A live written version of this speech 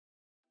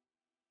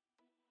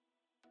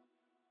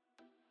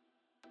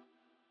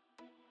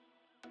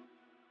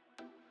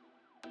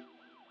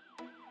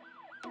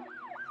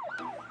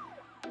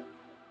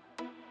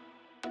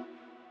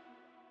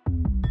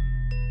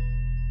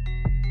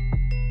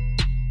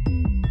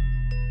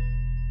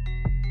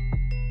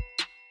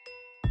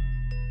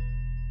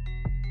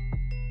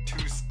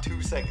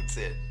seconds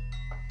in.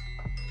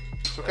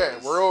 It's okay.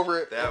 We're over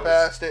it. We're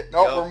past it.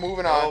 Nope, we're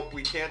moving on. No,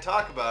 we can't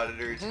talk about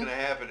it, or it's gonna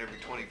happen every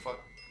 20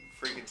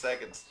 freaking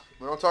seconds.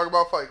 We don't talk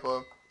about Fight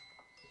Club.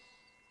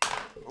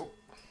 Oh.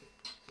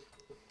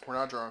 We're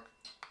not drunk.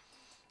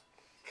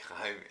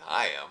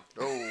 I am.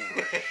 Oh,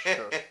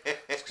 shit.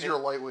 It's because you're a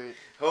lightweight.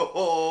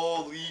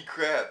 Holy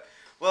crap.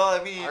 Well,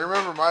 I mean... I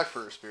remember my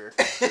first beer.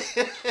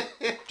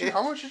 Dude,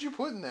 how much did you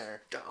put in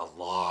there? A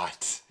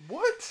lot.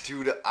 What?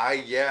 Dude,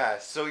 yeah.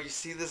 So you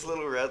see this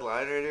little red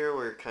line right here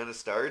where it kind of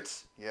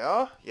starts?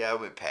 Yeah? Yeah, I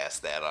went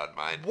past that on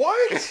mine.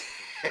 What?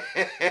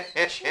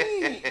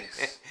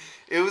 Jeez.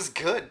 It was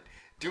good.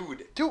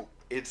 Dude. Do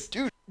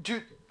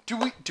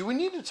we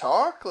need to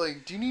talk?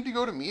 Like, do you need to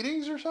go to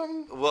meetings or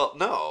something? Well,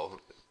 no.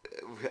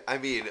 I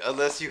mean,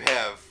 unless you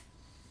have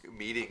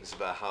meetings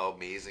about how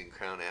amazing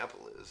Crown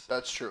Apple is.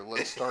 That's true.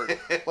 Let's start.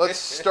 Let's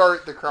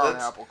start the Crown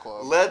Apple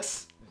Club.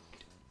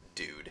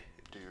 Dude.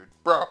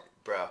 Bro.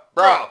 Cop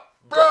bar.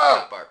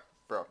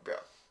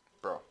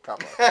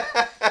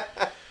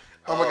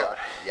 Oh my god.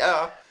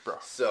 Yeah. Bro.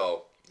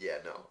 So, yeah,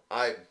 no.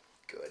 I'm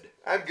good.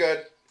 I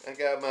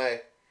got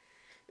my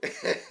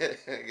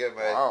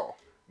Wow.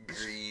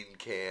 green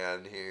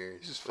can here.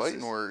 He's just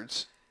fighting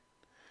words.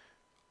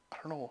 I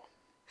don't know.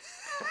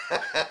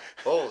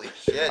 Holy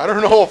shit. I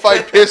don't know if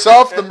I'd piss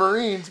off the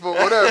Marines, but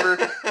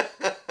whatever.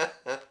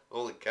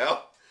 Holy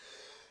cow.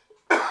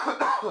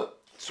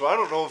 So I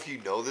don't know if you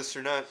know this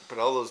or not, but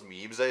all those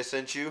memes I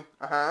sent you,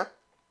 or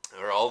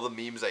all the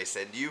memes I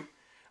send you,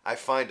 I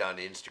find on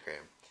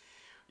Instagram.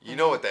 You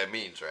know what that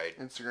means, right?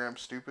 Instagram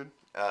stupid?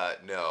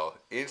 No.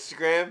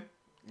 Instagram,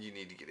 you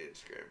need to get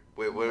Instagram.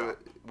 Wait,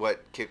 what?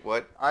 Kick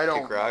what? I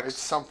don't. Kick rocks? It's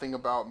something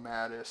about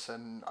Mattis,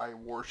 and I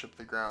worship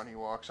the ground he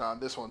walks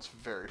on. This one's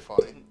very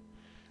funny.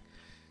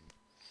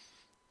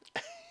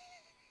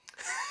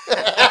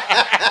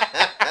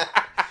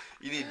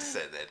 You need to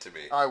send that to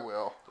me. I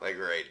will. Like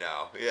right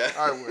now. Yeah.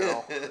 I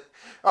will.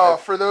 Oh,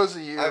 for those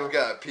of you... I've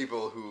got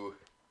people who...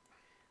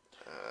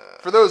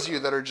 for those of you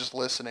that are just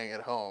listening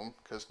at home,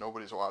 because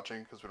nobody's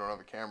watching, because we don't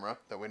have a camera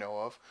that we know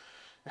of,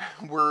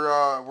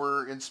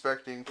 we're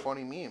inspecting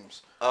funny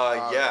memes.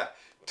 Yeah.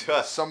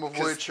 Some of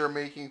which are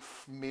making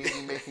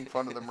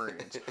fun of the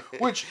Marines,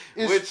 which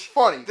is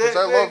funny because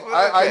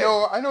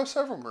I know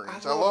several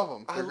Marines. I love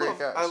them. They're great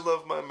guys. I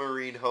love my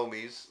Marine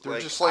homies.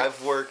 They're just like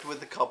I've worked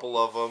with a couple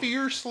of them.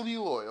 Fiercely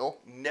loyal.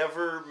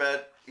 Never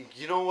met.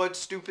 You know what's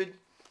stupid?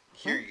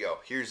 Here you go.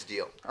 Here's the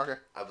deal. Okay.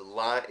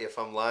 If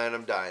I'm lying,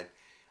 I'm dying.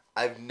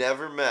 I've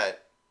never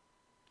met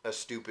a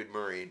stupid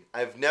Marine.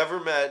 I've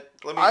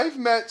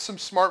met some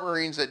smart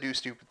Marines that do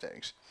stupid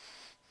things.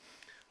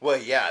 Well,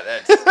 yeah,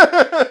 that's.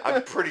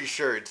 I'm pretty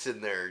sure it's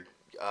in their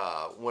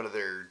one of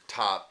their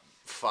top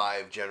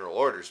 5 general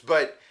orders.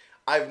 But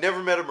I've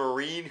never met a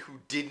Marine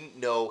who didn't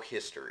know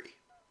history.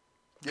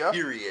 Yeah.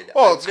 Period.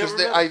 Well, it's because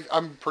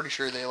I'm pretty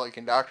sure they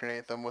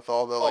indoctrinate them with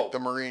all the the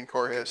Marine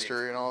Corps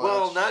history and all that.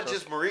 Well, not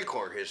just Marine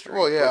Corps history.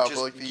 Well, yeah, but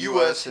just the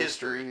U.S.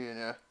 history.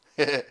 And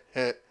yeah.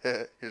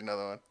 Here's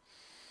another one.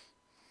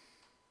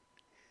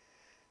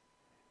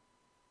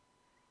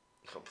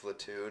 A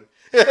platoon.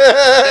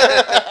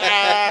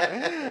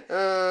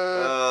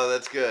 Oh,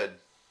 that's good.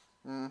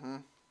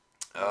 Mm-hmm.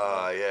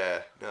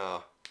 Yeah.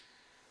 No.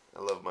 I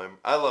love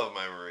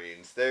my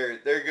Marines. They're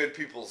good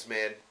peoples,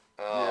 man.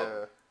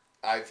 Yeah.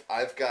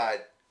 I've got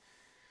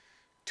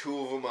 2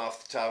 of them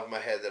off the top of my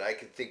head that I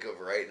can think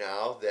of right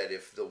now that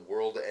if the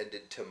world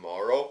ended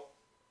tomorrow,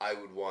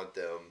 I'd want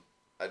them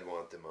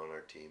on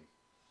our team.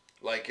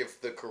 Like if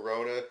the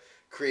corona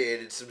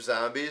created some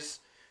zombies,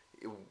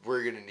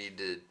 we're going to need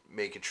to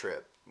make a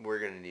trip. We're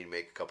going to need to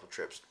make a couple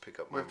trips to pick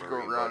up my Marine buddies. We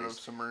have to go round up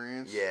some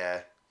Marines.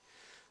 Yeah.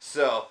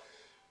 So.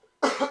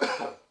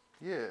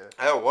 Yeah.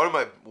 One of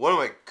my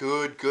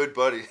good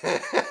buddies.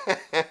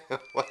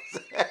 What's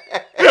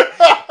that?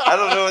 I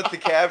don't know what the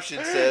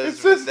caption says,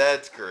 but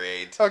that's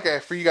great. Okay,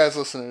 for you guys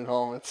listening at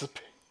home,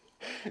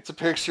 it's a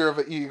picture of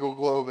an Eagle,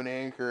 Globe, and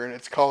Anchor, and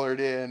it's colored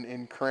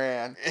in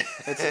crayon.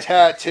 It's a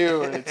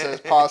tattoo, and it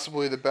says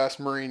possibly the best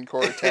Marine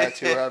Corps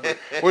tattoo ever,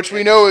 which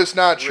we know is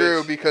not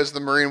true because the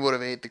Marine would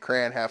have ate the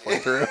crayon halfway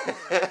through.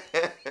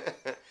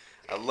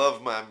 I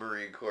love my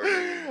Marine Corps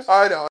dudes.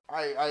 I know.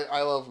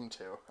 I love them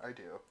too. I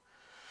do.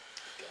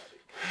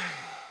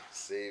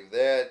 Save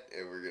that,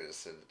 and we're gonna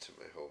send it to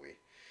my homie.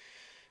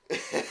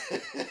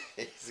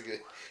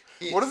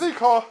 What do they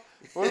call?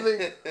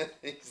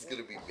 He's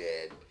gonna be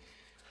mad.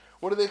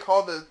 What do they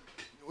call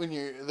when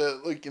you're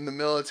in the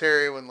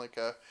military when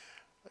a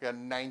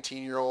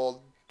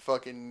 19-year-old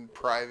fucking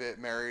private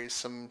marries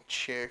some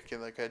chick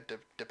and a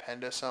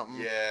dependa something?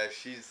 Yeah,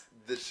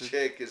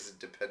 chick is a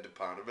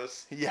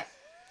dependoponymous. Yeah.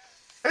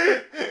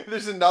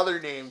 There's another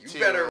name too.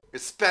 You better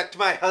respect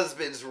my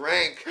husband's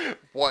rank.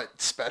 What,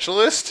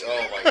 specialist?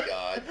 Oh my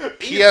god.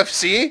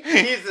 PFC?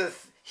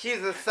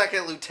 He's a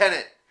second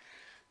lieutenant.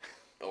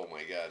 Oh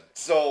my god.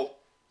 So,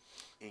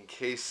 in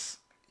case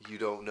you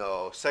don't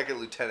know, second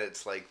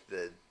lieutenant's like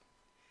the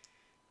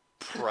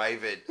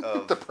private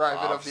of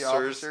the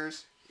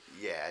officers.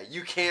 Yeah,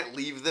 you can't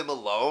leave them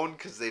alone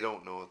because they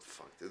don't know what the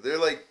fuck they're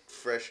like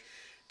fresh.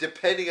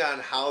 depending on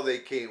how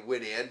they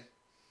went in,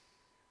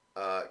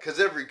 because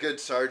every good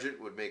sergeant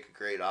would make a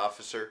great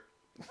officer,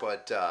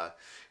 but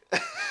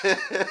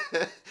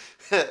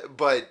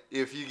but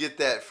if you get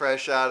that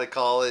fresh out of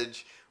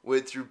college,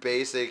 went through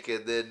basic,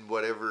 and then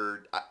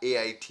whatever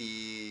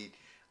AIT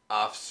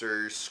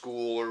officer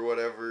school or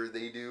whatever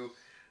they do,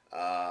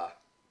 yeah,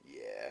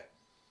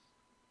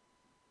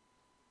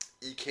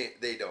 you can't.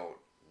 They don't.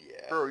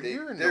 Yeah, Bro, they,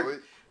 you're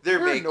they're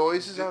hearing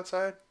noises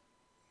outside.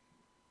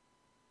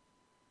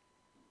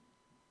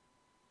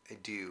 I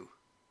do.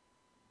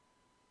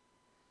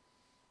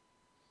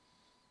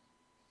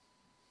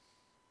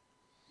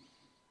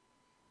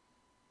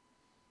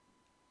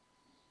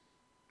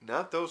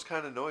 Not those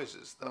kind of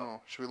noises, though.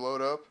 Oh, should we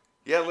load up?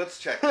 Yeah, let's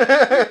check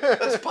that.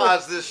 Let's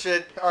pause this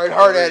shit. All right,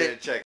 hard We're edit.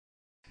 gonna check.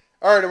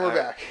 All right, and we're All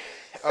right. back.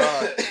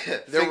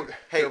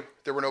 Hey,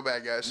 there were no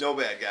bad guys. no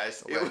bad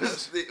guys. No bad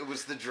guys. It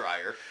was the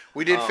dryer.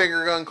 We did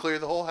finger gun clear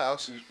the whole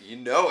house You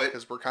know it.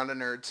 because we're kind of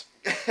nerds.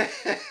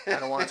 I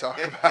don't want to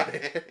talk about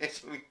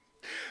it. We-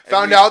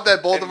 Found we- out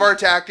that both and of our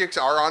tactics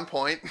are on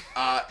point.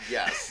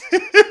 Yes.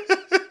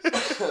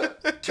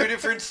 2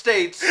 different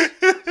states.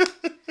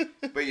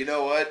 But you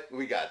know what?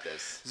 We got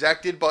this.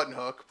 Zach did button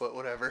hook, but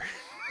whatever.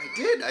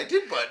 I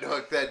did button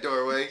hook that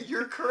doorway.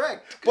 You're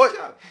correct. Good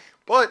job.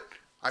 But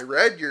I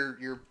read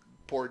your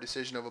poor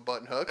decision of a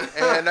button hook,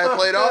 and I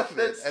played off of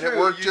it, That's and it true.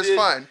 worked You just did.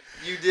 fine.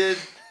 You did.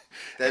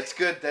 That's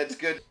good. That's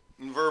good.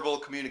 Verbal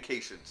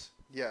communications.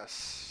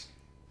 Yes.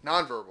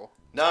 Nonverbal.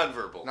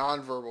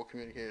 Nonverbal.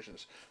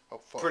 Communications. Oh,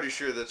 fuck. Pretty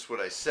sure that's what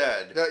I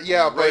said.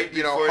 Yeah, right but,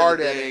 you know, before hard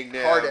the edit.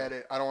 dang Hard nab.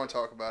 edit. I don't want to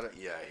talk about it.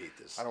 Yeah, I hate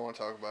this. I don't want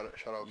to talk about it.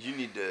 Shut up. You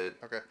need to.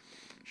 Okay.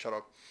 Shut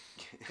up.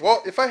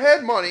 Well, if I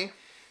had money,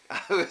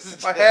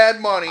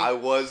 I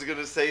was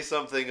gonna say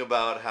something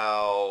about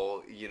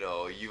how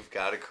you've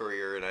got a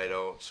career and I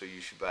don't, so you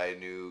should buy a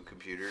new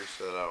computer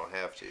so that I don't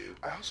have to.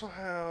 I also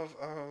have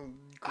a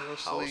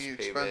House grossly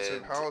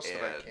expensive payment house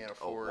that I and can't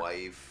afford. A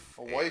wife.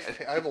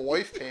 I have a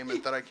wife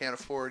payment that I can't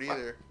afford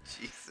either.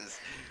 Jesus.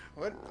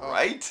 What? Oh,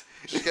 Right?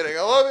 just kidding.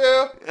 I love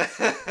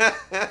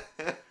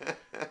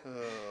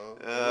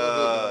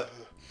you.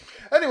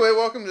 Anyway,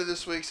 welcome to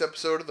this week's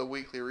episode of the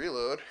Weekly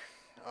Reload,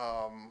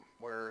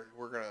 where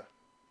we're gonna.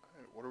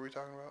 What are we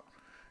talking about?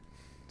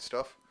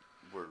 Stuff.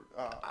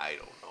 I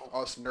don't know.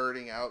 Us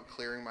nerding out,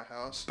 clearing my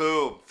house.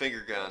 Boom!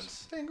 Finger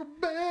guns. Finger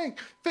bang!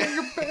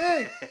 Finger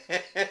bang!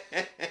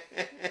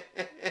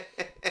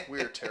 We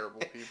are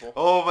terrible people.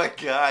 Oh my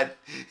god.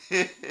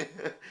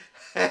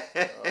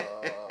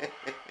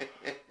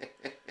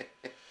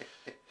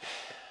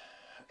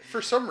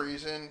 For some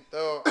reason,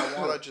 though, I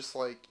want to just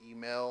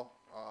email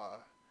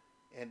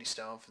Andy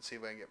Stumpf and see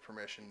if I can get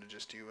permission to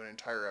just do an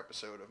entire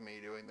episode of me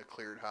doing the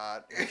Cleared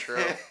Hot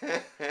intro.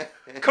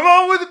 Come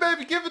on with it,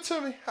 baby. Give it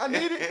to me. I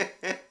need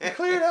it.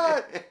 Cleared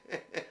Hot.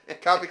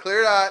 Copy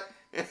Cleared Hot.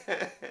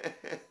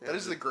 That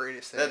is the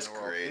greatest thing That's in the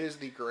world. great. It is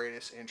the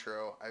greatest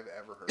intro I've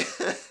ever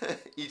heard.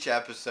 Each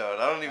episode.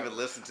 I don't even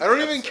listen to I don't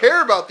the even episode.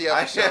 care about the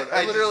episode.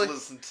 I literally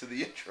just listen to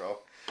the intro.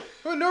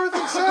 Go north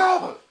and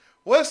south.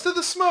 West of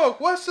the smoke.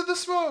 West of the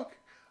smoke.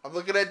 I'm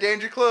looking at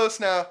Danger Close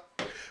now.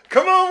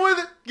 Come on with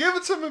it. Give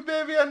it to me,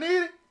 baby. I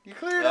need it. You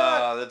cleared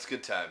hot. That's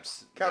good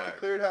times. Copy Alright.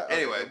 cleared hot.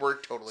 Anyway, Okay, we're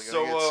totally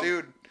going to get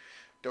sued.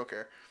 Don't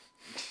care.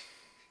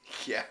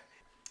 Yeah.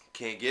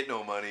 Can't get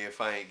no money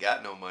if I ain't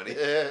got no money.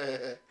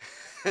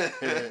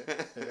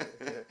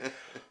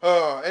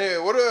 Anyway,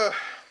 what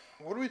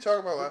did we talk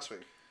about last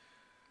week?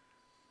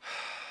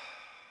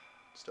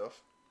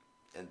 Stuff.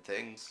 And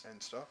things. And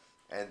stuff.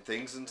 And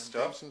things and And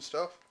stuff. things and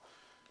stuff.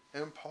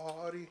 And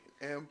party.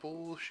 And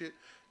bullshit.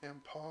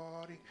 And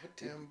party. What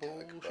did And we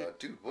talk bullshit. about?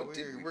 Dude, what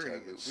did we We're talk gonna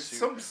about? get With sued.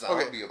 some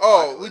zombie Okay.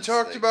 apocalypse We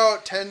talked thing.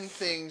 about 10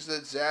 things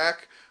that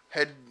Zach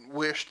had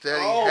wished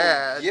that he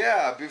had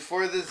yeah,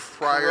 before this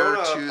prior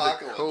corona to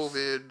apocalypse. the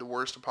COVID, the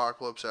worst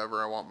apocalypse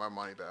ever. I want my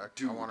money back.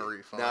 Dude, I want a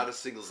refund. Not a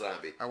single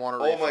zombie. I want a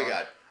Oh refund. my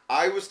god.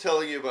 I was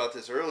telling you about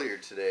this earlier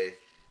today.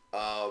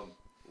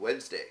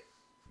 Wednesday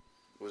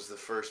was the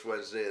first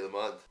Wednesday of the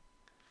month.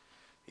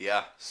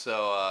 Yeah,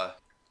 so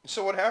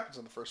So what happens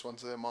on the first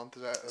Wednesday of the month?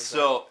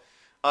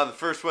 on the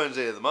first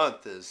Wednesday of the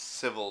month is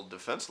civil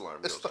defense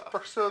alarm It's goes the off.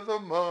 first of the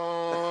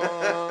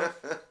month.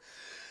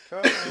 Come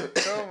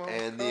on,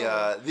 And come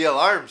on. the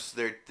alarms,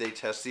 they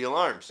test the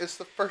alarms. It's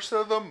the first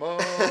of the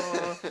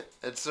month.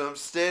 And so I'm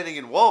standing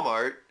in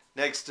Walmart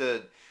next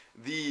to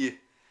the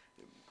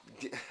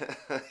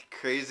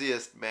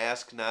craziest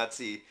masked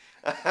Nazi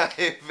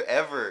I've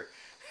ever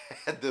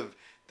had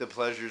the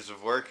pleasures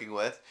of working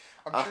with.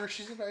 I'm sure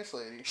she's a nice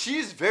lady.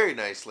 She's a very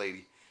nice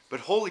lady,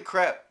 but holy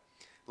crap.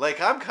 Like,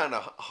 I'm kind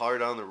of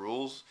hard on the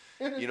rules,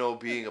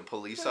 being a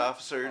police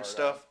officer and Hard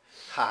stuff.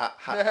 Ha,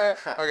 ha,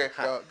 ha, Okay,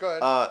 ha. go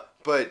ahead.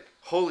 But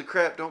holy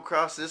crap, don't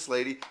cross this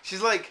lady.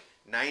 She's like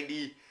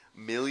 90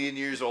 million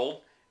years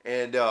old,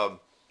 and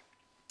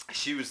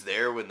she was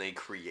there when they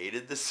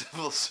created the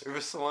civil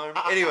service alarm.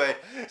 Anyway,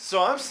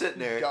 so I'm sitting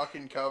there, Duck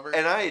and cover.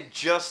 and I had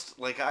just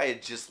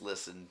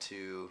listened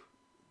to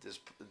this,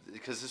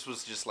 because this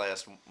was just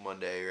last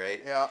Monday,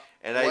 right? Yeah.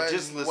 And I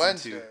just listened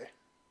Wednesday. to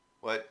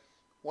what?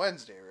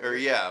 Wednesday, right? Or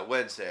yeah,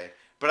 Wednesday.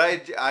 But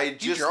I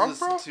just drunk,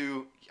 listened bro?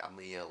 to, I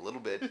mean, a little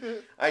bit.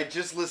 I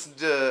just listened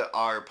to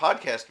our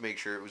podcast to make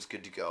sure it was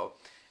good to go.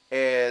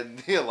 And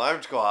the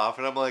alarms go off,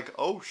 and I'm like,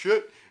 oh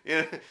shit,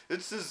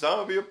 it's the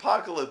zombie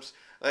apocalypse.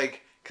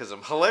 Like, because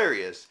I'm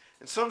hilarious.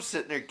 And so I'm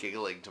sitting there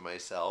giggling to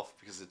myself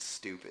because it's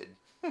stupid.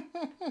 And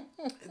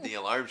the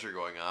alarms are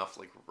going off,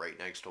 like, right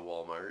next to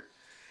Walmart.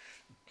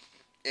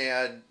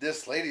 And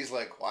this lady's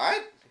like,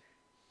 what?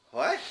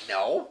 What?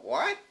 No,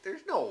 what?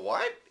 There's no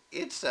what?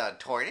 It's a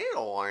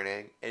tornado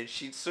warning. And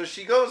she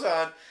goes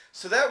on.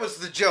 So that was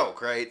the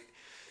joke, right?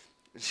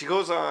 And she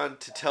goes on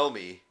to tell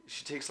me.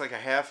 She takes like a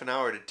half an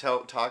hour to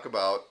talk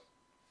about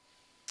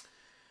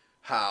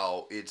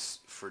how it's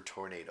for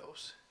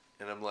tornadoes.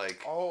 And I'm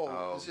like,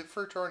 is it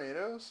for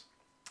tornadoes?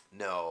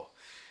 no.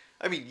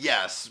 I mean,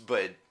 yes,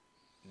 but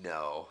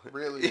no.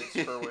 Really,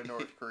 it's for when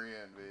North Korea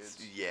invades.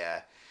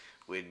 Yeah,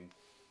 when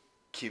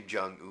Kim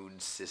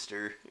Jong-un's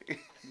sister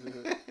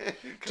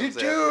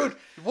Dude,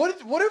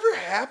 whatever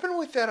happened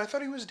with that? I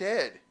thought he was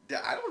dead.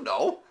 I don't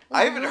know. Well,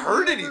 I haven't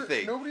heard nobody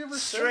anything. nobody ever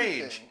said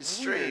Strange. anything. It's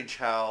Weird. strange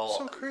how,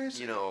 So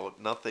crazy.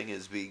 nothing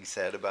is being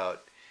said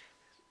about...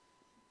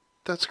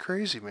 That's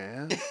crazy,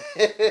 man.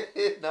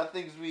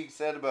 Nothing's being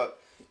said about,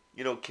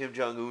 Kim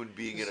Jong-un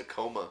being in a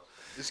coma.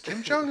 Is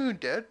Kim Jong-un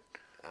dead?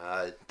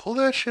 Uh, Pull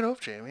that shit up,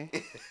 Jamie.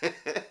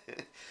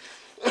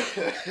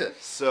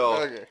 So,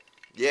 Okay.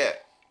 yeah.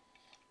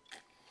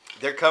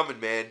 They're coming,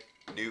 man.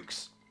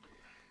 Nukes.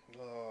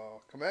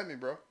 Oh, come at me,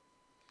 bro.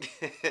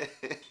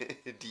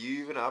 Do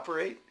you even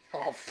operate?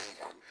 Oh,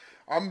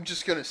 I'm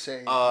just gonna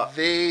say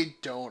they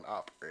don't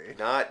operate.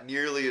 Not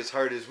nearly as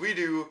hard as we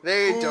do.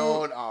 They Who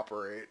don't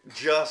operate.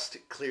 just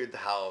cleared the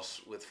house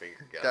with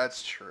finger guns.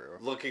 That's true.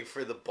 Looking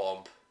for the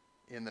bump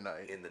In the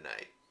night. in the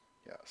night.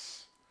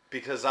 Yes.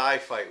 Because I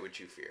fight what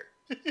you fear.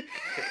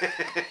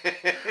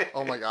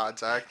 Oh my God,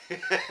 Zach.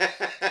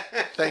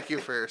 Thank you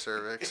for your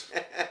service.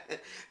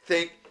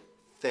 Thank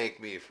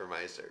me for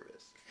my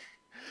service.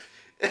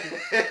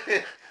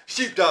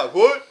 Sheepdog,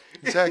 what?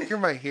 Zach, you're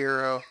my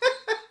hero.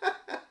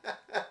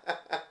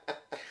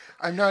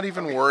 I'm not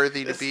even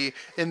worthy to be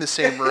in the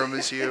same room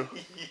as you.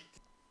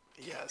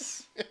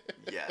 Yes.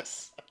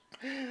 Yes.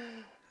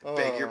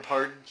 Beg your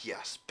pardon?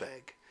 Yes,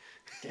 beg.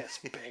 Yes,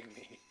 beg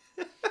me.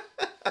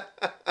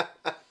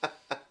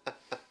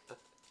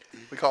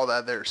 We call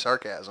that there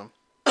sarcasm.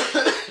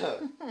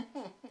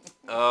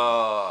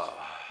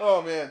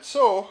 Oh man.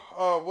 So,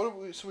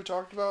 we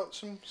talked about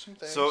some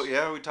things. So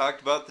yeah, we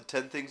talked about the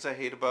 10 things I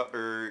hate about,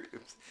 or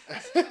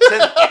 10,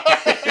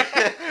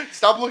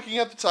 Stop looking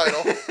at the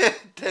title.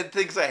 10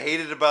 things I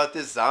hated about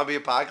this zombie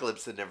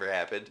apocalypse that never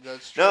happened.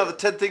 That's true. No, the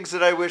 10 things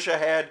that I wish I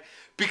had,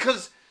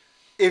 because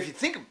if you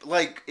think,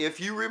 like, if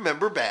you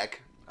remember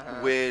back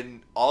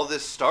when all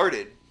this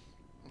started,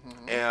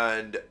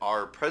 and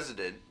our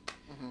president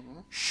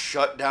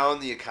shut down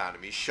the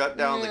economy, shut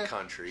down the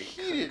country,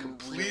 He didn't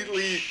completely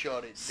really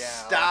shut it down.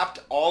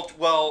 stopped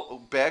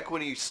back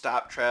when he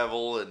stopped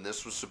travel, and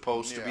this was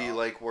supposed to be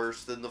like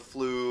worse than the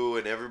flu,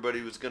 and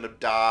everybody was gonna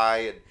die,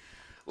 and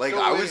like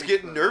Still I was waiting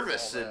getting for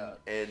nervous all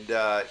and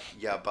yeah,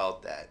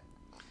 about that.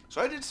 So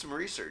I did some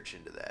research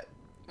into that.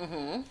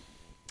 Mm-hmm.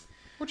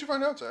 What'd you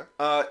find out, Zach?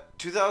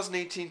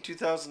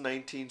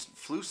 2018-2019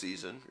 flu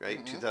season, right?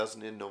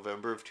 In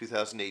November of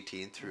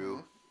 2018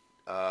 through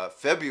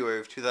February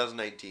of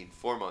 2019,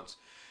 4 months.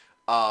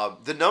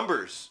 The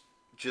numbers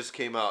just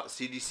came out.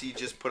 CDC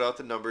just put out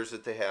the numbers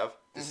that they have,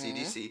 the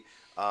CDC,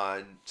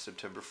 on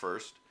September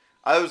 1st.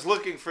 I was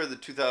looking for the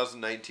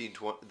 2019,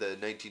 the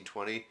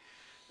 1920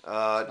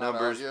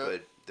 numbers,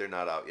 but they're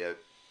not out yet.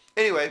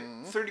 Anyway,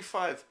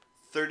 35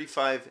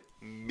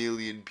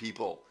 million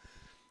people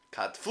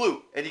caught the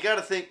flu. And you got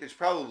to think there's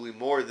probably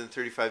more than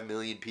 35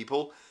 million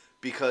people,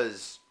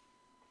 because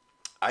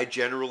I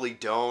generally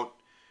don't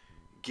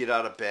get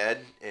out of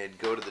bed and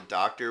go to the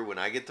doctor when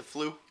I get the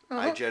flu.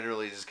 I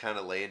generally just kind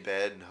of lay in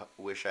bed and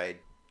wish I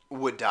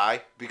would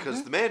die,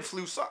 because the man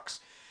flu sucks.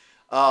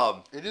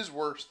 It is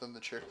worse than the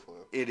chick flu.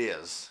 It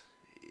is.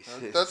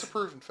 That's a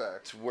proven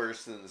fact. It's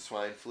worse than the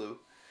swine flu.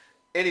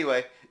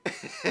 Anyway,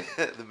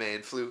 the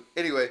man flu.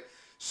 Anyway,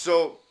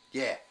 so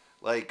yeah,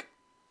 like,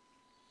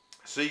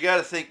 so you got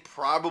to think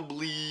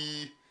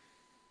probably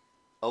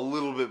a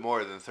little bit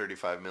more than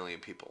 35 million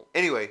people.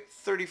 Anyway,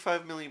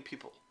 35 million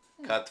people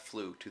got the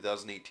flu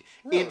 2018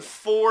 in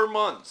 4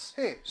 months.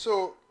 Hey,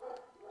 so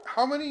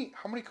how many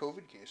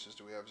COVID cases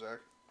do we have, Zach?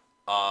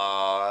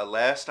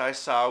 Last I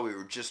saw, we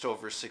were just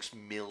over 6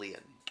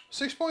 million.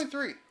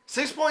 6.3.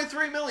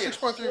 6.3 million.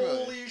 6.3 million.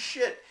 Holy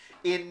shit!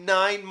 In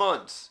 9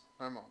 months.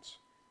 9 months.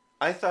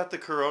 I thought the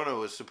corona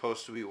was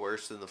supposed to be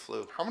worse than the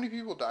flu. How many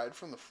people died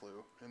from the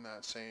flu in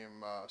that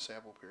same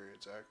sample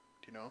period, Zach?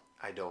 Do you know?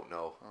 I don't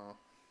know. Oh.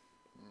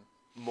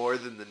 More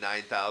than the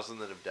 9,000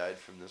 that have died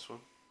from this one?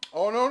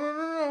 Oh no.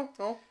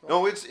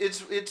 No, it's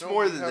No,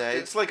 more you than have that. to-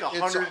 It's like It's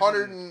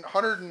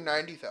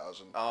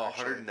 190,000 actually.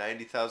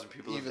 190,000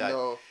 people have Even died.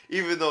 though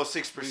Even though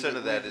 6%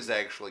 of that we've- is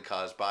actually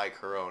caused by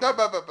corona.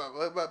 but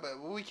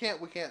we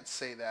can't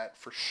say that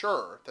for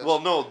sure. Well,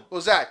 no.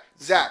 Well, Zach,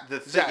 The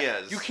thing Zach,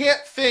 is- you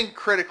can't think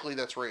critically.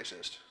 That's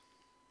racist.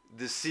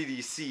 The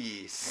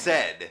CDC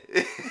said.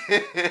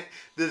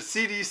 The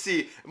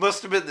CDC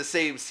must have been the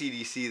same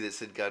CDC that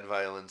said gun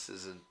violence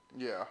isn't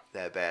Yeah.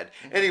 that bad.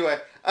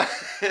 Anyway,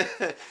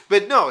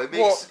 but no, it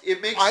makes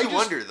you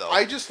wonder though.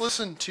 I just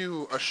listened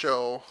to a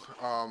show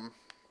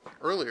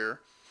earlier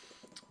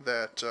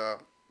that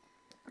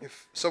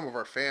if some of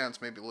our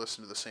fans maybe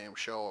listen to the same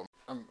show,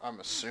 I'm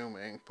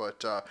assuming,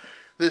 but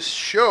this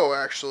show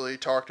actually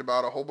talked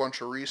about a whole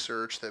bunch of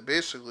research that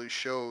basically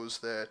shows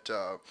that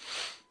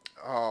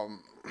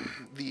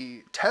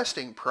the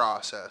testing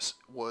process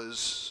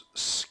was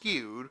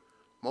skewed,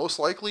 most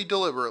likely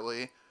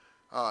deliberately,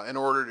 in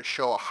order to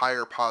show a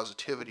higher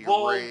positivity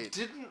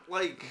rate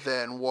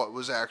than what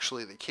was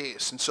actually the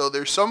case. And so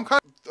there's some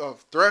kind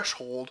of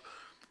threshold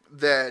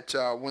that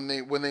when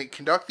they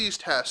conduct these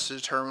tests to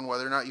determine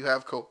whether or not you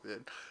have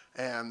COVID,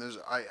 and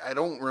I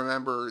don't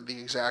remember the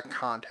exact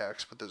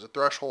context, but there's a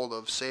threshold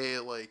of, say,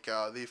 like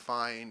they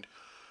find,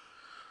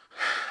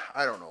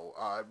 I don't know,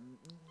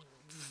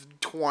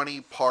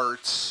 20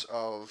 parts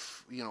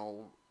of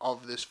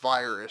this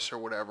virus or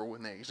whatever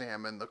when they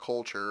examine the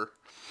culture,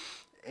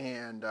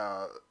 and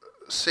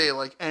say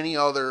like any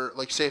other,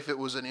 like say if it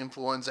was an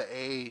influenza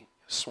A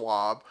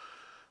swab,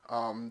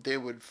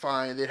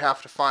 they'd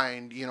have to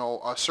find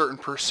a certain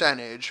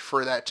percentage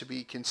for that to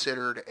be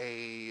considered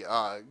a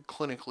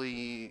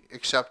clinically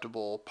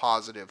acceptable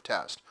positive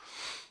test.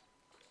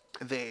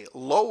 They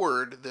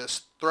lowered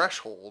this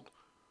threshold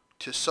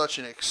to such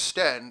an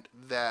extent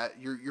that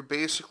you're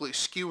basically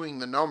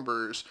skewing the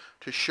numbers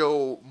to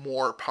show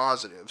more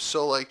positive.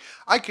 So like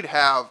I could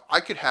have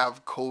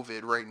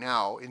COVID right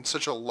now in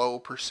such a low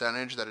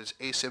percentage that it's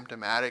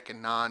asymptomatic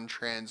and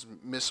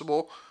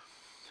non-transmissible.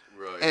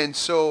 Right. And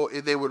so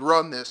if they would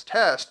run this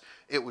test,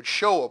 it would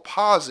show a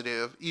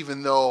positive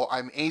even though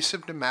I'm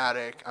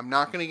asymptomatic, I'm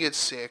not going to get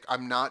sick,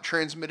 I'm not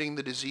transmitting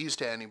the disease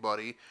to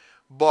anybody,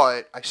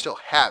 but I still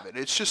have it.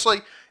 It's just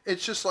like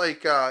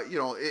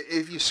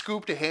if you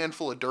scooped a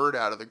handful of dirt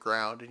out of the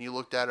ground and you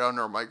looked at it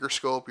under a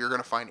microscope, you're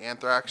going to find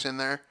anthrax in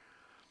there.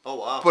 Oh,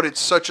 wow. But it's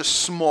such a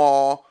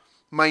small,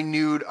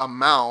 minute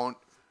amount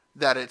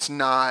that it's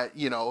not,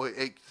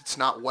 it's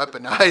not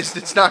weaponized.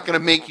 It's not going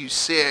to make you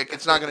sick.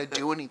 It's not going to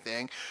do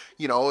anything.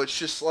 It's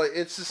just like,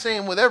 it's the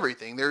same with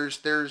everything.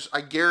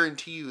 I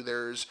guarantee you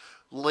there's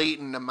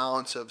latent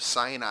amounts of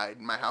cyanide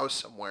in my house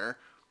somewhere.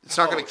 It's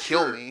not going to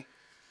kill me.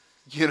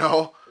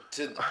 It's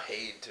in the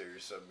paint or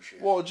some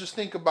shit. Well, just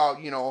think about,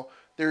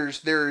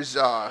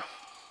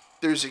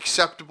 there's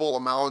acceptable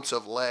amounts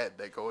of lead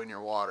that go in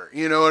your water.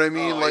 You know what I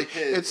mean?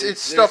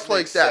 It's stuff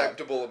like that.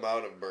 Acceptable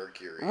amount of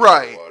mercury.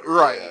 Right, in the water.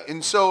 right. Yeah.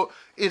 And so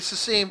it's the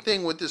same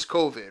thing with this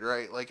COVID,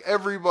 right? Like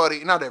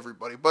everybody, not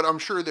everybody, but I'm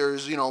sure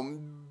there's,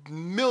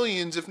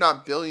 millions, if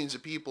not billions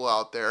of people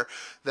out there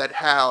that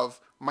have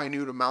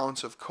minute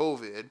amounts of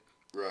COVID.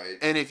 Right.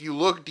 And if you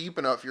look deep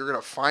enough, you're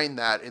going to find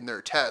that in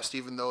their test,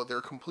 even though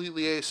they're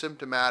completely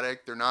asymptomatic,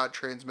 they're not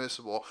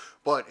transmissible,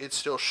 but it's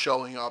still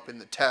showing up in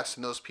the test,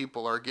 and those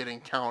people are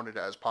getting counted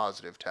as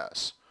positive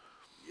tests.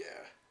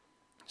 Yeah.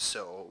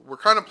 So we're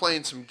kind of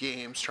playing some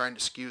games, trying to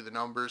skew the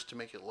numbers to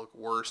make it look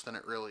worse than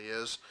it really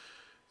is.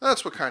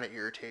 That's what kind of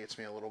irritates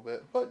me a little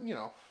bit, but,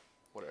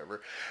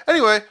 whatever.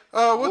 Anyway,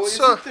 what's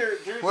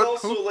there's what?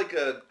 also Who?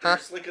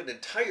 there's like an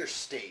entire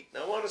state.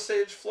 Now, I want to say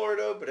it's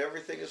Florida, but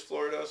everything is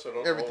Florida, so I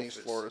don't know. Everything's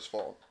Florida's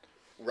fault.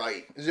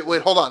 Right. Is it?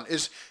 Wait, hold on.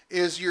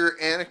 Is your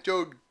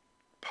anecdote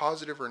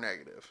positive or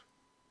negative?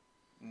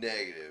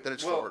 Negative. Then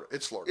it's Florida.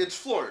 It's Florida. It's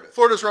Florida.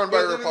 Florida's run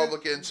by a But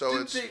Republican, so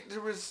it's. There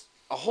was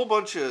a whole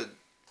bunch of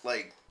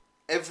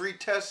every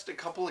test. A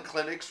couple of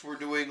clinics were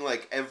doing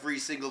every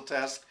single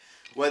test,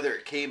 whether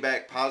it came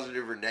back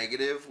positive or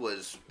negative.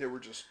 They were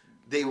just.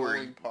 They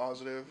were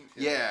positive.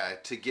 Yeah,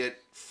 to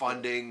get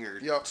funding or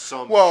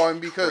some. Well,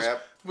 and because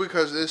crap.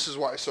 this is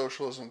why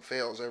socialism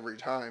fails every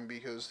time,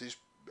 because these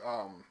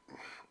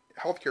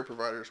healthcare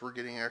providers were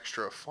getting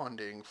extra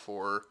funding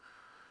for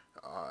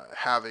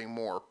having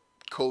more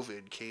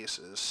COVID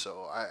cases.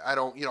 So I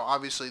don't,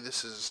 obviously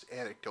this is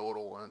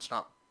anecdotal and it's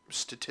not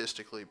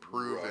statistically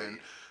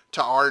proven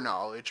to our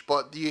knowledge,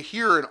 but you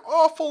hear an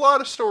awful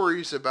lot of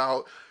stories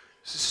about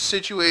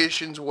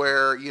situations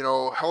where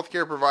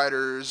healthcare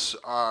providers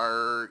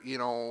are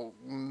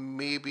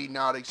maybe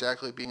not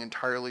exactly being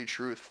entirely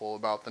truthful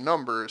about the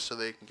numbers so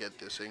they can get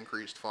this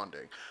increased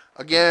funding.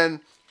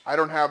 Again, I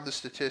don't have the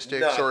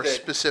statistics or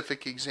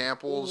specific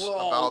examples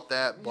about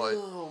that, but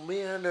no,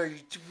 man, are you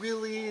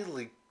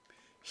really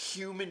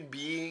human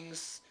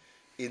beings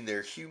in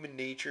their human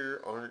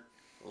nature aren't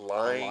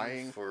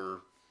lying for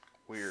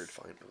weird.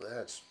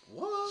 That's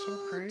what? So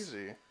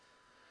crazy.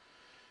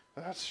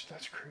 That's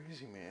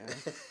crazy,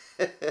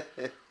 man.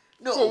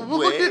 No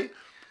way.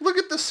 Look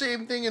at the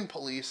same thing in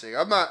policing.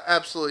 I'm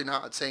absolutely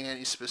not saying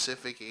any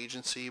specific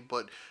agency,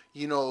 but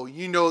you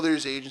know,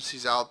 there's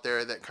agencies out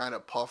there that kind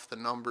of puff the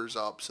numbers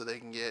up so they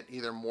can get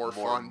either more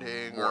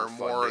funding or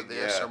more of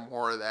this or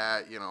more of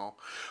that, you know.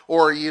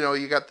 Or, you know,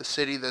 you got the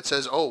city that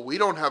says, "Oh, we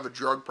don't have a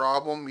drug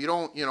problem. We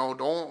don't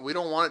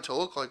want it to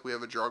look like we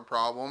have a drug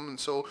problem." And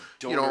so,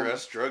 Don't you know,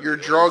 arrest drug your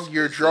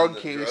dealers, drug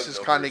the cases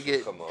drug kind of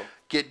numbers will come up.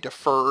 get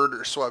deferred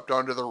or swept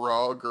under the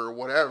rug or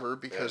whatever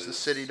because the is-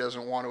 city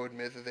doesn't want to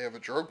admit that they have a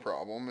drug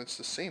problem. It's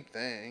the same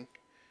thing.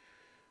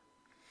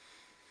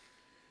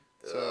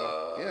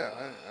 So yeah, I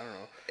don't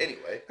know.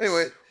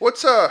 Anyway,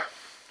 what's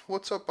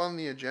up on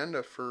the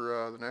agenda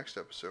for the next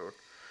episode?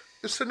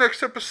 It's the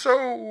next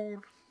episode.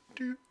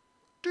 Do,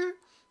 do,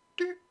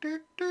 do, do,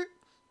 do,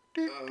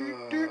 do, do,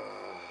 do,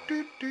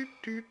 do, do,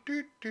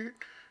 do, do,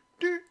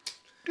 do,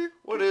 do.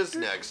 What is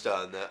next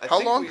on that?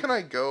 How long can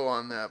I go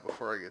on that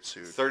before I get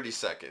sued? 30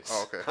 seconds.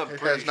 Oh, okay. I'm It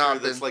pretty has sure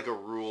not that's been- like a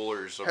rule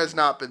or something. Has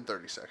not been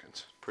 30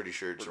 seconds. Pretty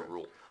sure it's a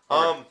rule.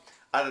 Okay.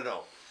 I don't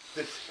know.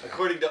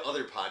 According to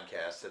other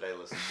podcasts that I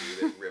listen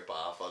to that rip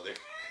off other.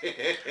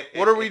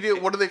 What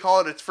do they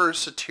call it? It's for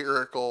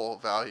satirical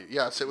value.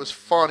 Yes, it was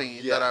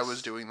funny that I Yes.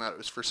 was doing that. It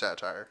was for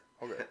satire.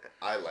 Okay.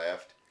 I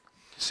laughed.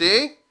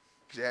 See?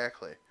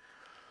 Exactly.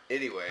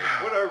 Anyway,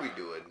 what are we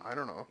doing I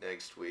don't know.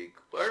 next week?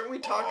 Aren't we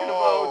talking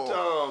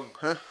Oh.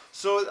 about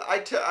So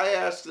I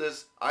ask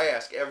this. I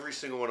ask every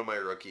single one of my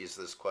rookies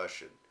this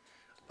question.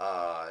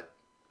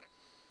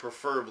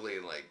 Preferably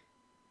in like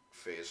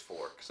phase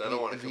 4 because I don't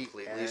want to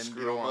completely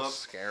screw them up.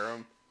 Scare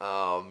them.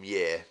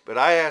 Yeah, but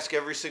I ask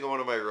every single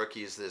one of my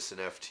rookies this in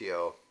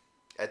FTO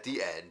at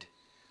the end.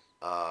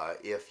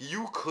 If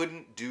you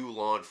couldn't do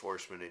law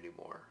enforcement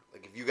anymore,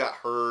 like if you got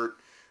hurt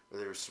or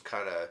there was some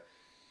kind of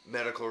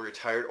medical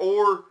retired,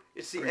 or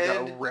it's the Or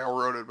end. got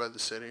railroaded by the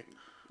city.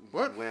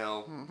 What?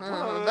 Well,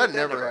 that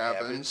never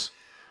happens.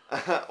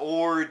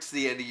 Or it's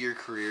the end of your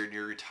career and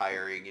you're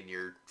retiring in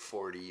your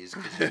 40s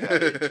because you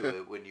got into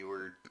it when you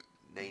were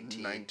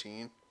 19.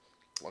 19.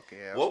 Lucky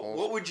asshole.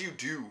 What would you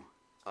do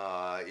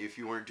if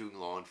you weren't doing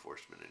law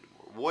enforcement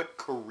anymore? What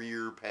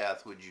career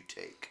path would you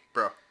take?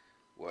 Bro.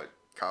 What?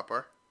 Cop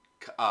bar?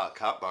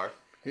 Cop bar.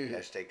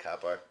 Hashtag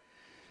cop bar.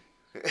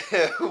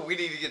 We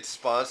need to get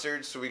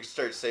sponsored so we can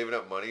start saving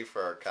up money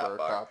for our cop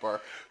bar. Cop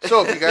bar.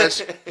 So if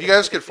you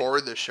guys could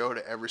forward this show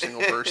to every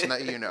single person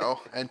that you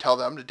know and tell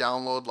them to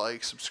download,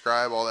 like,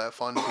 subscribe, all that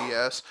fun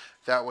BS.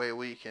 That way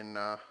we can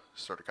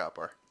start a cop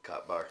bar.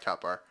 Cop bar.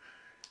 Cop bar.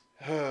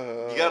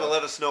 You gotta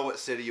let us know what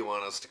city you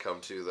want us to come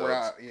to,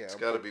 though. It's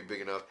gotta be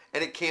big enough,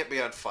 and it can't be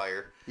on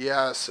fire.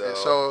 Yes.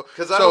 So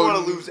because I don't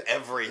want to lose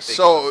everything.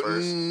 So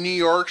New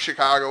York,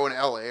 Chicago, and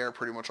LA are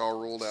pretty much all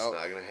ruled out.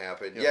 It's not gonna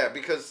happen. Yep. Yeah,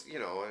 because you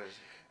know.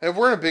 And if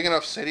we're in a big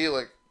enough city,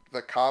 like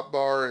the cop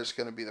bar is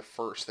gonna be the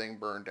first thing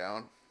burned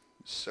down.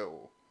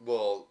 So.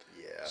 Well,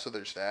 yeah. So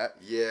there's that.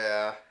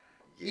 Yeah.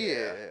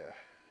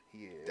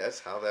 That's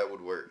how that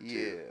would work. Too.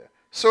 Yeah.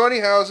 So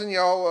anyhows, and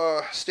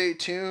y'all stay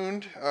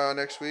tuned.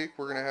 Next week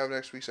we're gonna have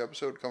next week's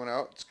episode coming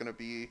out. It's gonna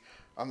be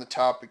on the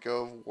topic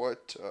of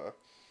what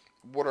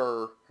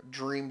our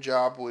dream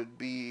job would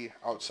be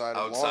outside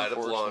of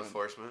law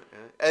enforcement. Yeah.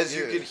 As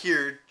you can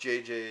hear,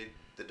 JJ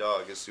the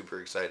dog is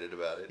super excited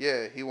about it.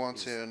 Yeah, he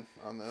wants in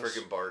on this.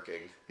 Freaking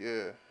barking.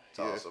 Yeah. It's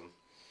awesome.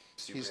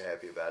 He's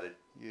happy about it.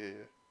 Yeah.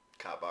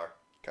 Cop bar.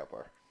 Cop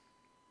bar.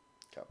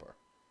 Cop bar.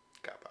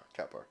 Cop bar.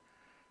 Cop bar.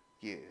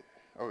 Yeah.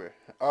 Okay.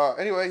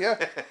 Anyway, yeah.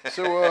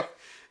 So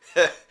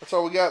that's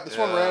all we got. This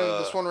one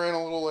ran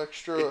a little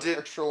extra long. It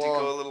did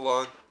go a little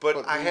long,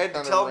 but I had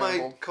to tell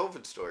my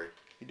COVID story.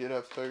 You did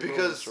have to tell your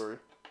COVID story.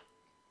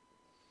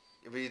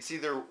 I mean, it's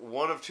either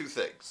one of two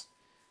things.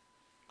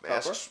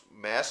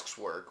 Masks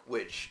work,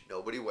 which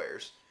nobody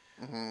wears.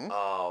 Mm-hmm.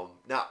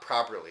 Not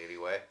properly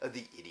anyway.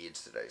 The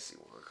idiots that I see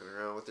walking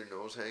around with their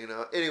nose hanging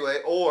out.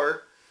 Anyway,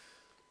 or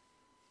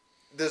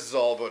this is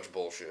all a bunch of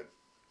bullshit.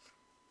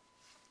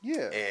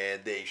 Yeah.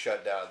 And they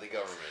shut down the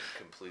government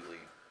completely.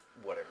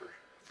 Whatever.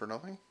 For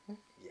nothing?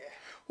 Yeah.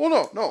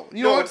 Well, no.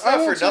 You know what? It's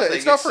not for nothing.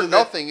 It's not for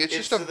nothing. It's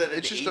just an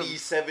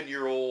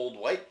 87-year-old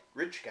white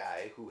rich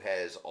guy who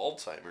has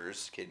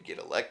Alzheimer's can get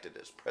elected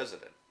as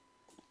president.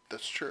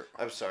 That's true.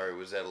 I'm sorry.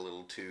 Was that a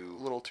little too?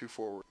 A little too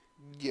forward.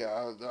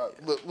 Yeah.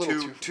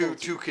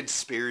 Too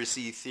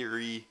conspiracy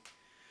theory.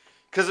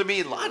 Because I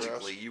mean,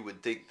 logically, you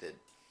would think that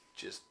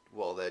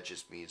that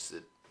just means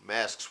that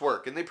masks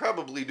work, and they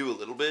probably do a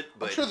little bit.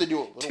 But I'm sure they do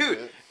a little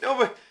bit. No,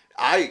 but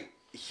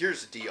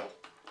here's the deal.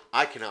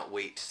 I cannot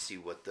wait to see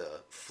what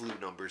the flu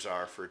numbers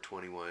are for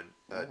 2021.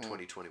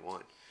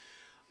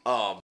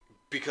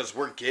 Because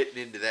we're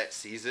getting into that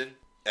season,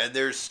 and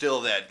there's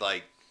still that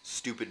like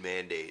stupid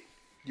mandate.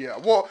 Yeah,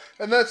 well,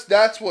 and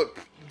that's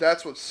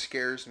what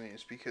scares me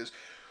is because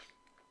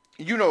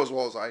you know as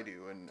well as I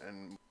do,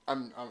 and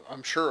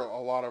I'm sure a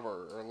lot of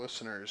our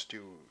listeners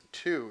do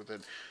too,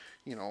 that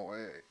you know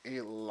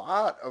a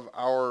lot of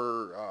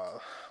our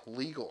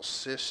legal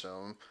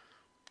system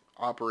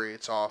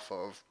operates off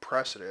of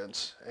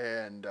precedents,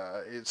 and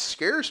it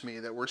scares me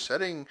that we're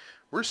setting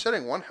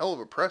one hell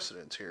of a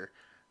precedent here,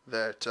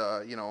 that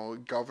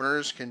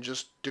governors can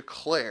just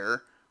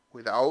declare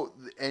without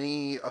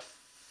any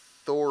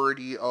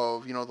authority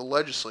of, the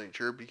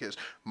legislature, because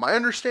my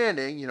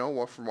understanding,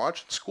 from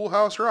watching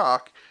Schoolhouse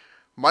Rock,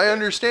 my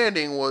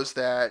understanding was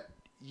that,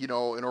 in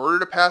order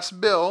to pass a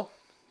bill,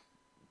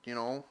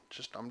 I'm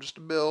just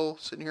a bill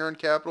sitting here on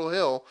Capitol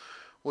Hill,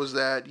 was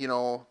that,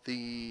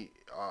 the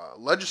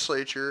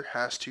legislature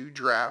has to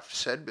draft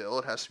said bill.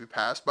 It has to be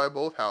passed by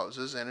both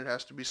houses, and it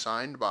has to be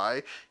signed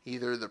by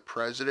either the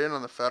president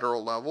on the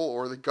federal level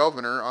or the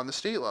governor on the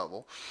state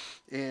level.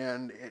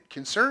 And it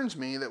concerns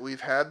me that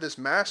we've had this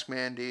mask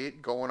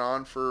mandate going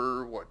on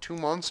for, 2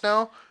 months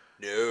now?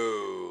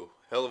 No.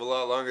 Hell of a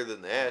lot longer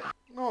than that.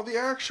 No, the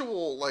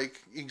actual,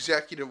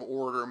 executive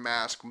order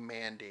mask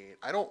mandate,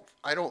 I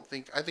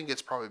think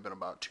it's probably been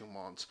about 2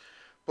 months.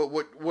 But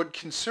what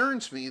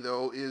concerns me,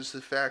 though, is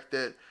the fact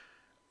that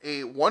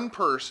one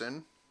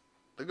person,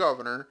 the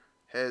governor,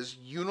 has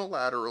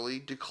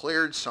unilaterally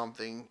declared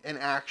something, an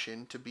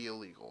action, to be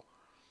illegal.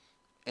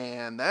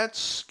 And that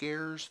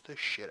scares the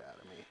shit out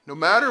of me. No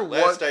matter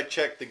what... Last I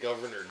checked, the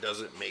governor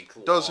doesn't make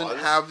laws. Doesn't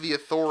have the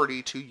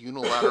authority to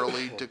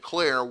unilaterally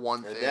declare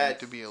one thing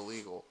to be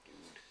illegal.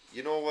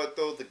 You know what,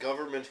 though? The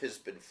government has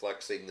been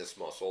flexing this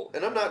muscle.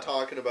 And I'm not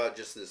talking about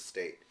just this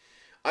state.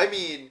 I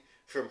mean,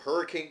 from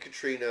Hurricane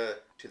Katrina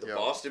to the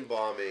Boston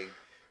bombing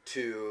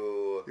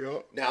to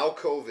now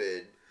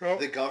COVID,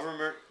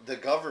 the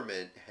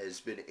government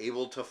has been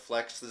able to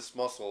flex this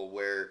muscle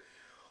where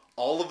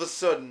all of a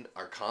sudden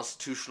our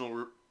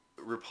constitutional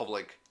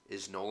republic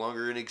is no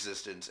longer in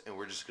existence, and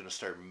we're just going to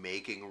start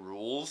making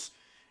rules.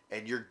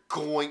 And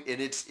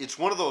it's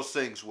one of those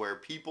things where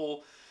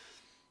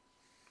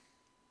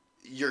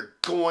you're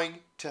going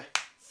to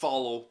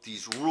follow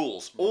these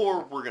rules,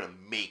 or we're going to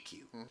make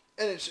you. And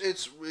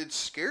it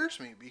scares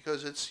me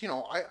because it's,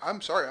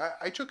 I'm sorry,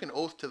 I took an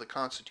oath to the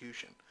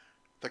Constitution.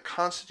 The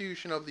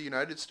Constitution of the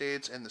United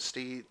States and the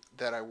state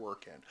that I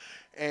work in.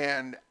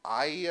 And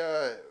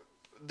it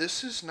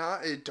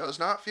does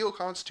not feel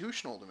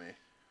constitutional to me.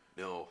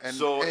 No. And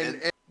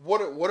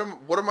what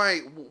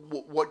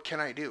can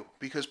I do?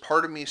 Because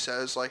part of me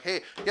says,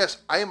 hey, yes,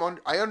 I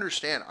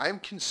understand. I am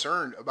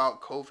concerned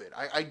about COVID.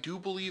 I do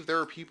believe there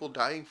are people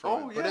dying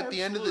from it. But at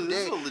the end of the day,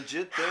 this is a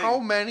legit thing. How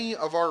many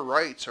of our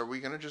rights are we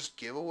going to just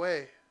give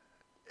away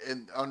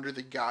under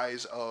the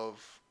guise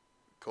of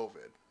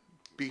COVID?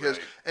 Because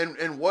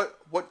and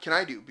what can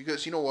I do?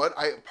 Because you know what?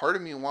 Part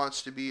of me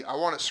wants to I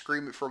want to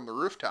scream it from the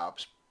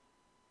rooftops,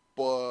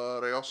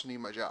 but I also need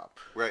my job.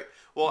 Right.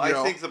 Well, I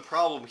think the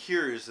problem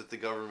here is that the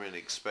government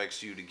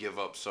expects you to give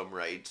up some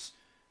rights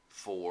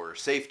for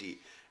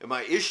safety. And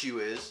my issue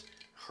is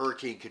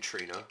Hurricane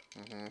Katrina.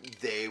 Mm-hmm.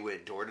 They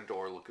went door to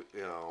door,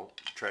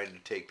 trying to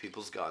take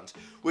people's guns,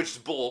 which is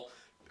bull.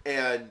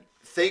 And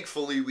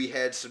thankfully, we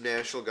had some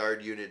National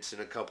Guard units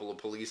and a couple of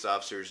police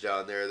officers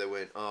down there that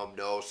went,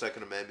 no,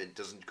 Second Amendment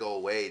doesn't go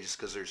away just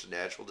because there's a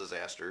natural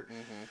disaster.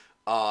 Mm-hmm.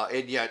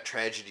 And yet,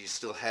 tragedies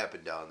still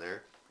happen down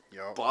there.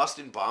 Yep.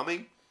 Boston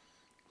bombing.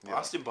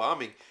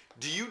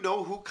 Do you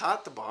know who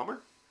caught the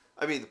bomber?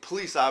 I mean, the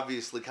police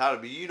obviously caught him.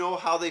 But do you know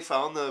how they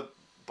found the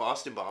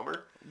Boston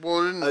bomber?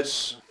 Well,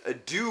 a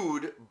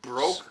dude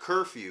broke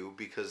curfew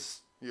because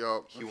he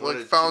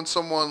wanted found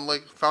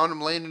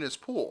him laying in his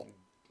pool.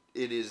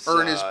 In his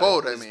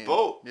boat.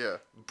 Boat. Yeah.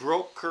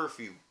 Broke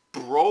curfew.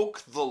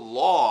 Broke the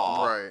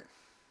law. Right.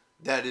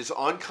 That is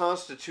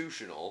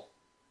unconstitutional.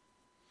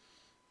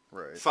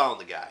 Right. Found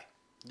the guy.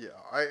 Yeah.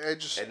 I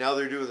just. And now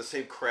they're doing the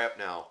same crap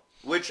now,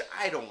 which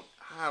I don't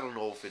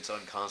know if it's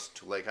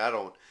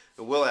unconstitutional.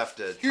 We'll have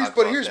to.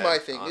 Here's my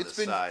thing.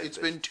 It's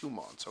been 2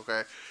 months.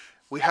 Okay.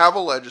 We have a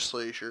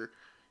legislature.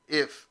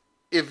 If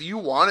you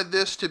wanted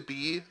this to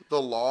be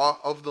the law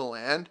of the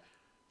land,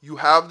 you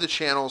have the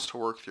channels to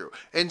work through.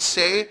 And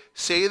say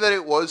that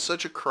it was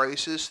such a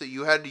crisis that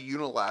you had to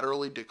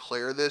unilaterally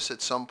declare this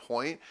at some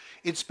point.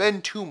 It's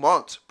been 2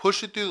 months.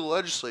 Push it through the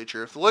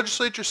legislature. If the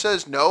legislature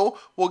says no,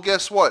 well,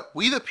 guess what?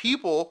 We the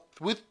people,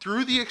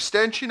 through the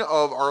extension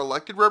of our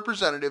elected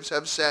representatives,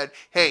 have said,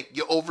 hey,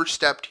 you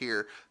overstepped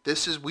here.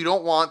 We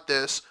don't want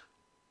this.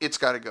 It's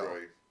got to go.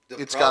 Right.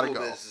 It's got to go. The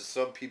problem is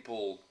some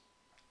people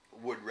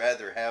would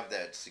rather have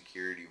that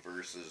security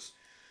versus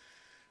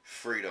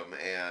freedom,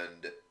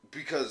 and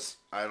because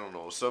I don't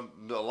know,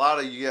 a lot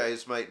of you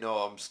guys might know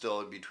I'm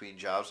still in between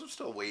jobs. I'm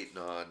still waiting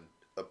on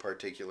a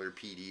particular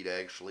PD to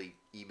actually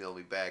email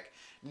me back,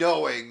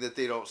 knowing that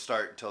they don't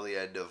start until the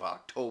end of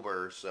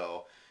October.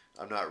 So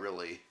I'm not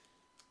really.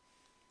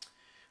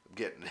 I'm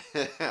getting.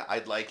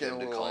 I'd like them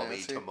to call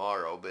me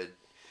tomorrow, but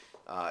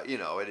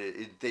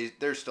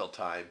there's still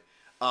time.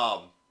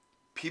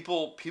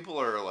 People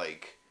are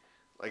like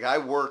I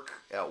work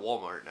at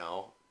Walmart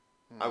now.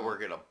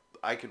 Mm-hmm.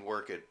 I can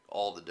work at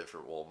all the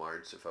different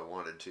Walmarts if I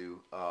wanted to,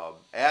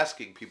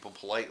 asking people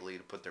politely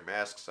to put their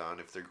masks on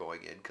if they're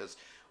going in, because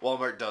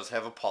Walmart does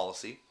have a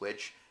policy,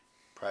 which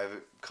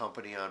private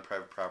company on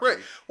private property.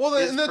 Right. Well,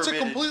 and that's a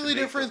completely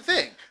different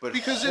thing. But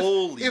because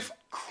if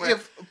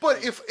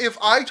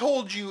I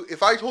told you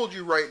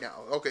right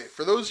now, okay,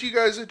 for those of you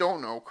guys that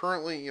don't know,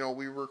 currently,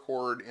 we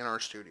record in our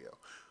studio,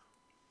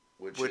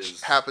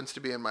 which happens to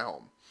be in my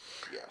home.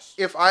 Yes.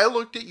 If I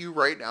looked at you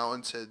right now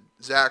and said,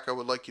 Zach, I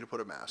would like you to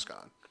put a mask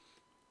on,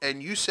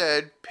 and you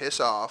said, piss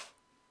off,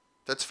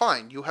 that's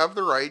fine. You have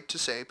the right to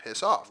say,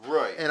 piss off.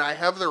 Right. And I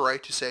have the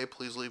right to say,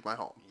 please leave my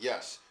home.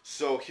 Yes.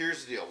 So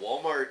here's the deal.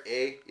 Walmart,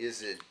 A,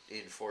 isn't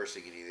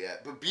enforcing any of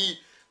that. But B,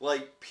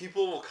 like,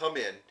 people will come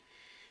in,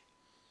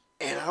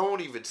 and I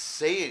won't even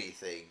say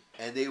anything,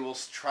 and they will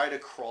try to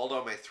crawl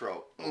down my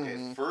throat.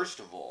 Okay, first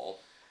of all,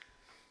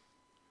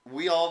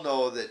 we all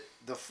know that,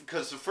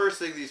 because the first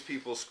thing these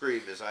people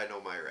scream is, I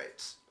know my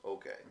rights.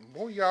 Okay.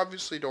 Well, you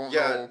obviously don't know.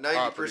 Yeah, 90%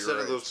 property of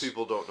those rights.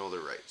 people don't know their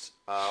rights.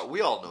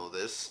 We all know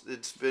this.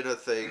 It's been a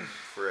thing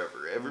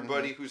forever.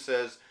 Everybody who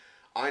says,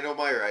 I know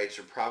my rights,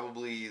 are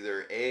probably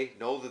either A,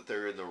 know that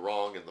they're in the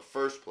wrong in the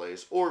first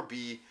place, or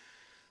B,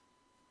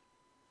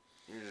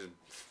 you're just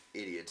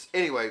idiots.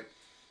 Anyway,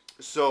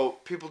 so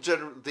people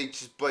generally,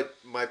 but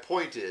my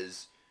point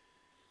is,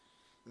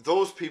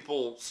 those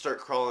people start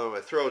crawling on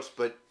my throats,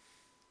 but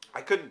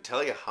I couldn't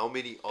tell you how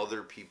many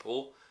other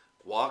people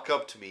walk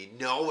up to me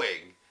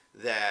knowing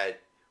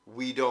that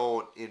we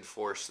don't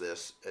enforce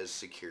this as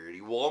security.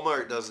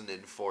 Walmart doesn't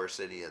enforce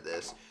any of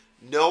this.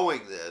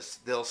 Knowing this,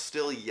 they'll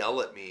still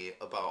yell at me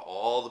about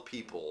all the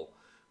people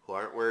who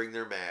aren't wearing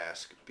their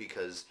mask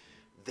because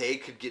they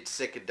could get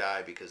sick and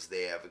die because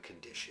they have a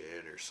condition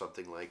or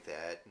something like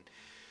that.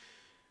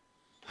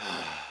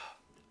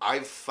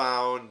 I've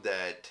found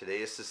that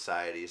today's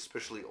society,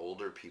 especially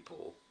older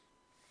people,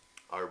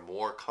 are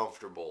more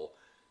comfortable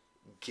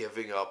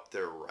giving up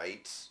their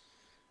rights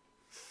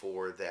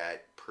for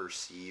that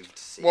perceived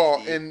safety.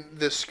 Well, and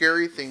the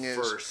scary thing is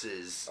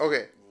versus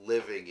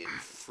living in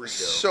freedom.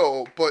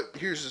 So, but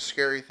here's the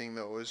scary thing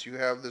though, is you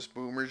have this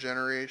boomer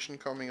generation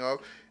coming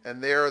up,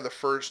 and they are the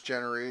first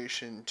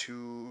generation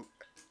to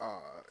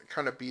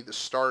kind of be the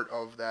start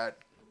of that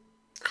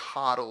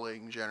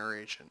coddling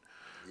generation.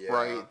 Yeah.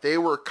 Right? They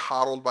were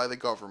coddled by the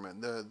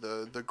government,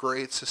 the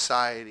Great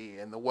Society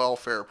and the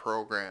welfare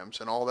programs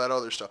and all that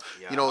other stuff.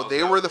 Yeah, you know,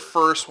 they were the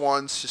first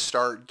ones to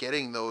start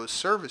getting those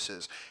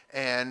services.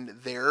 And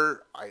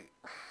I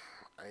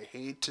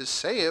hate to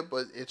say it,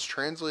 but it's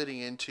translating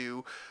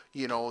into,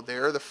 you know,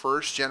 they're the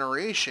first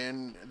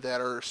generation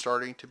that are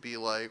starting to be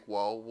like,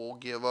 well, we'll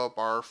give up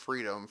our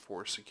freedom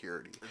for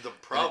security. The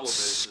problem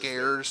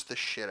scares the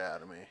shit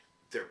out of me.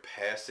 They're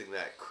passing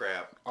that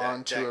crap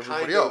on to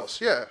everybody kind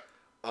else. Yeah.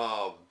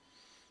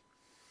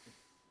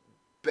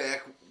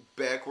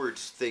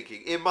 Backwards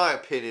thinking. In my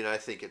opinion, I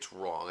think it's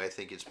wrong. I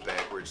think it's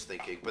backwards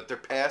thinking. But they're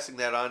passing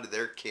that on to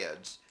their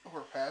kids.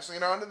 We're passing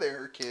it on to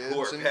their kids. Who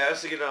are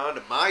passing it on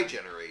to my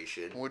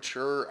generation. Which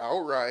are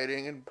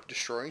outrighting and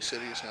destroying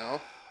cities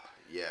now.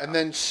 Yeah. And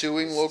then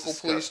suing local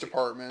police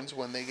departments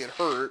when they get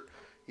hurt,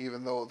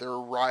 even though they're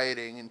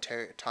rioting and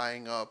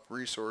tying up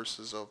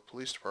resources of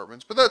police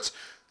departments. But that's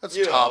a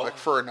topic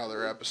for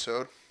another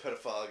episode.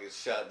 Pedophile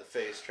gets shot in the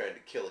face trying to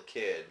kill a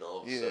kid, and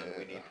all of a sudden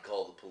we need to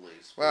call the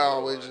police.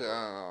 Well,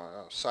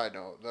 side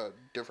note,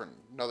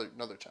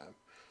 another time.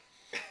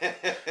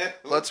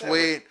 Let's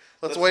wait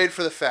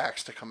for the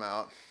facts to come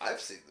out.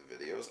 I've seen the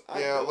videos.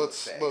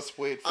 Let's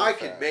wait for I the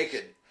can facts. make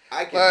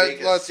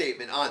a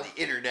statement on the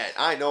internet.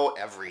 I know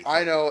everything.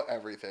 I know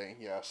everything.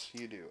 Yes,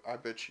 you do. I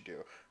bet you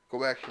do. Go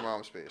back to your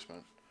mom's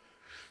basement.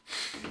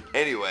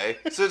 Anyway,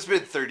 so it's been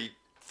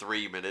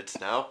 33 minutes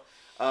now.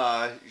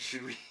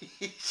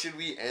 Should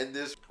we end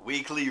this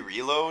weekly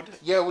reload?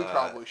 Yeah, we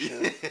probably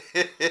should.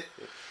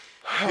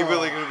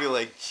 People are gonna be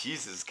like,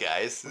 Jesus,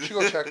 guys. We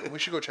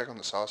should go check on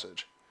the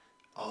sausage.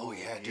 Oh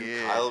yeah,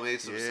 dude. Kyle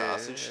made some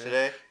sausage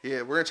today.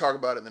 Yeah, we're gonna talk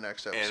about it in the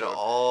next episode. And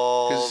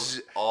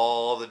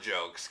all the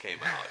jokes came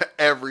out.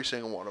 Every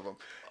single one of them.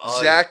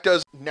 Zach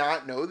does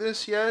not know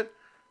this yet,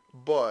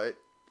 but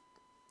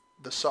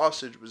the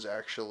sausage was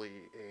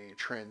actually a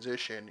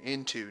transition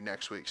into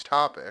next week's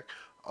topic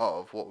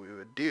of what we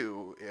would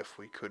do if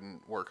we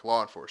couldn't work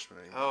law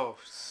enforcement anymore. Oh,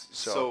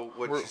 so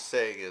what you're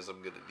saying is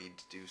I'm going to need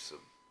to do some...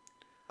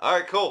 All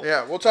right, cool.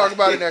 Yeah, we'll talk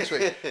about it next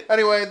week.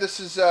 Anyway,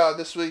 this is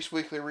this week's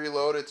Weekly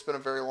Reload. It's been a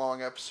very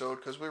long episode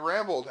because we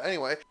rambled.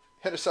 Anyway,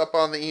 hit us up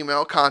on the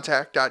email,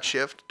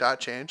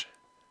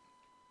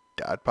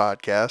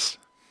 contact.shift.change.podcast.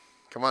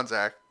 Come on,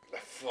 Zach.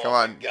 Come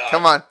on.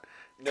 Come on.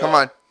 No. Come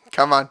on.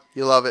 Come on.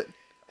 You love it.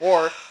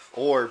 Or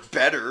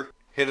better,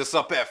 hit us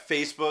up at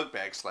Facebook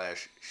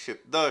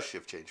 / the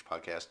Shift Change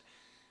Podcast.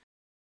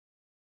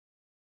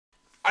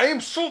 I am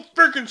so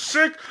freaking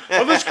sick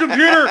of this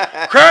computer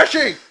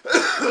crashing.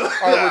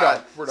 All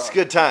right, we're done. It's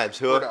good times.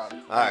 We're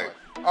done. All right.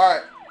 All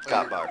right.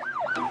 Scott Bar.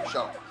 Shut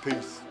up.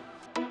 Peace.